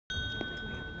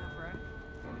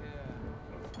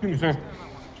Excuse me, sir.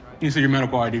 You see your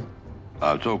medical ID?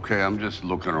 It's okay. I'm just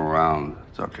looking around.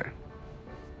 It's okay.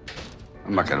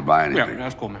 I'm not gonna buy anything. Yeah,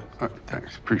 that's cool, man. All right,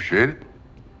 thanks. Appreciate it.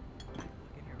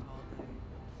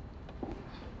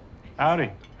 Howdy.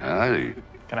 Howdy.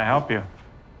 Can I help you?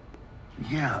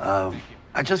 Yeah,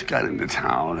 I just got into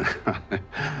town.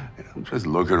 I'm just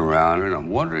looking around and I'm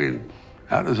wondering,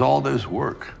 how does all this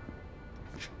work?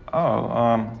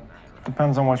 Oh,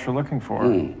 depends on what you're looking for.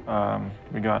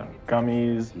 We got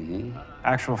gummies,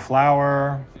 actual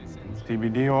flour,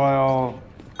 CBD oil,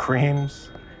 creams,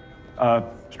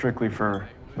 strictly for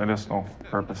medicinal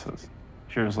purposes.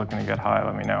 If you're just looking to get high,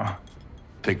 let me know.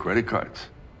 Take credit cards.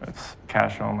 It's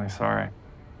cash only, sorry.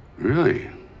 Really?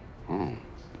 Oh.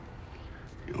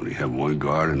 You only have one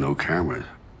guard and no cameras.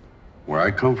 Where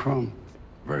I come from,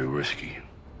 very risky.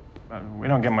 We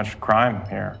don't get much crime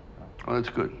here. Oh, that's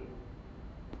good.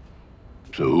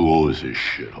 So who owns this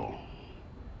shithole?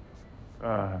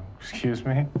 Excuse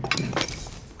me?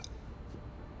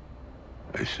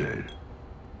 I said,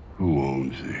 who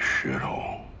owns this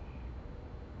shithole?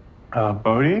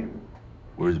 Bodie?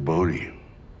 Where's Bodie?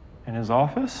 In his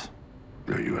office?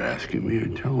 Are you asking me or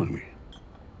telling me?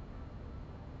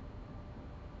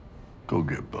 Go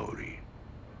get Bodie.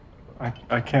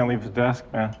 I can't leave the desk,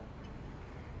 man.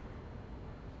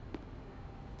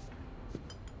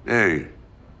 Hey,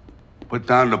 put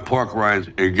down the pork rinds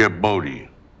and get Bodie.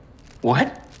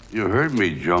 What? You heard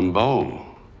me,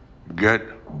 Jumbo. Get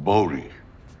Bodie.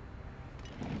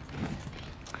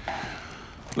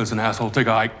 Listen, asshole, take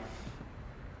a hike.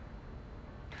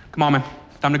 Come on, man.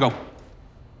 Time to go.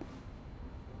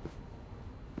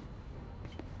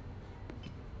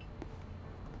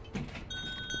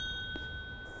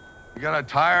 You got a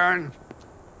tire iron?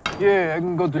 Yeah, I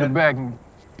can go to the back and...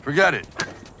 Forget it.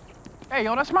 Hey,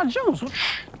 yo, that's my juice.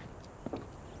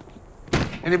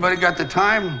 Anybody got the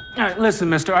time? All right, listen,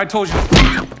 mister, I told you.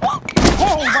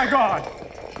 Oh, my God!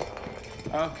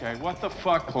 Okay, what the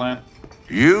fuck, Clint?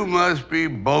 You must be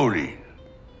Bodie.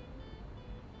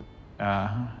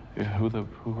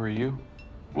 Who are you?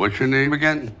 What's your name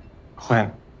again?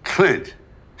 Clint. Clint.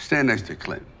 Stand next to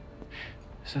Clint.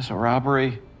 Is this a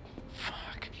robbery?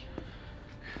 Fuck.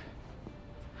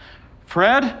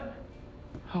 Fred?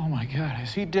 Oh my God,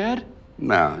 is he dead?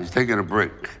 No, he's taking a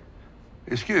break.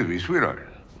 Excuse me, sweetheart.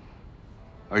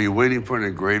 Are you waiting for an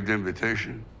engraved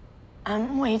invitation?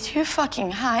 I'm way too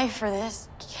fucking high for this.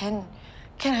 Can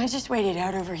I just wait it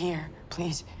out over here,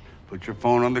 please? Put your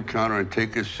phone on the counter and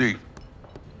take a seat.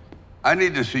 I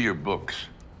need to see your books.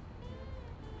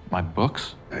 My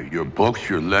books? Your books,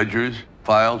 your ledgers,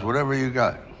 files, whatever you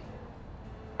got.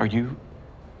 Are you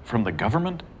from the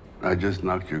government? I just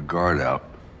knocked your guard out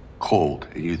cold,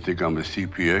 and you think I'm a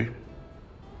CPA?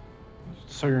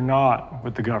 So you're not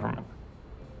with the government?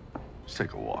 Let's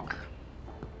take a walk.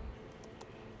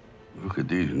 Look at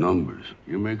these numbers.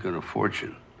 You're making a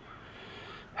fortune.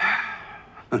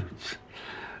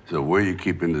 So where are you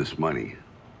keeping this money?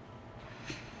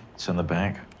 It's in the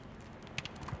bank.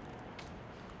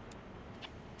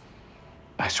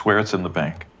 I swear it's in the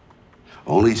bank.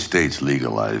 Only states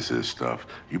legalize this stuff.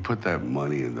 You put that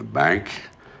money in the bank,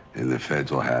 and the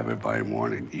feds will have it by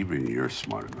morning. Even you're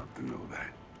smart enough to know that.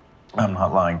 I'm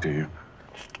not lying to you.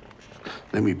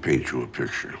 Let me paint you a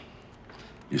picture.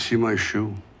 You see my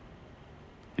shoe?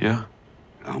 Yeah?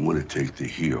 I'm gonna take the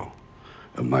heel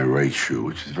of my right shoe,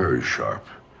 which is very sharp,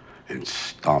 and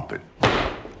stomp it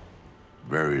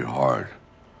very hard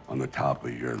on the top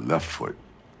of your left foot,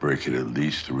 breaking at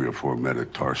least 3 or 4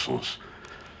 metatarsals.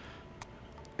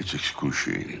 It's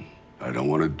excruciating. I don't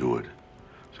want to do it.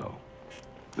 So,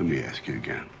 let me ask you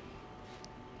again.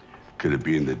 Could it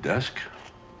be in the desk?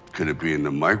 Could it be in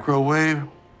the microwave?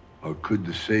 Or could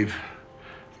the safe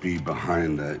be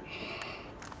behind that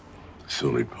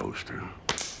silly poster?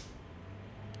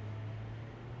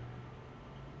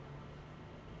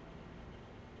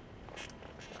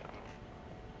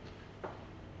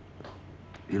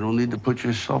 You don't need to put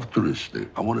yourself through this thing.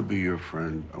 I want to be your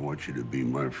friend. I want you to be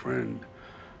my friend.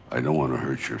 I don't want to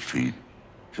hurt your feet.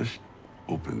 Just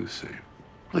open the safe,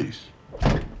 please.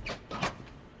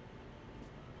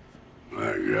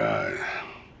 My God.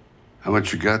 How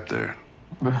much you got there?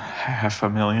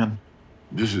 $500,000.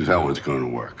 This is how it's going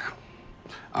to work.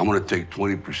 I'm going to take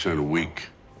 20% a week.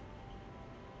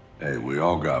 Hey, we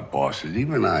all got bosses.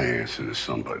 Even I answer to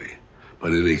somebody.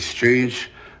 But in exchange,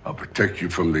 I'll protect you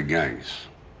from the gangs.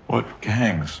 What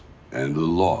gangs? And the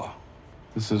law.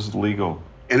 This is legal.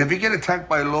 And if you get attacked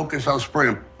by locusts, I'll spray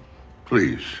them.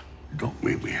 Please, don't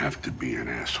make me have to be an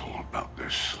asshole about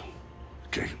this.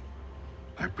 Okay?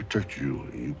 I protect you,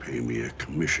 and you pay me a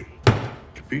commission.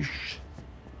 Capiche?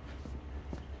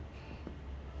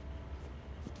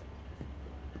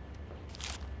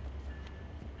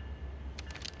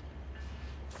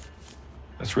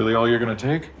 That's really all you're gonna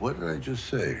take? What did I just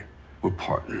say? We're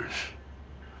partners.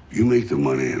 You make the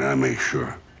money and I make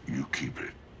sure you keep it.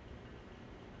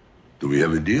 Do we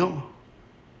have a deal?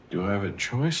 Do I have a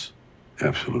choice?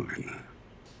 Absolutely not.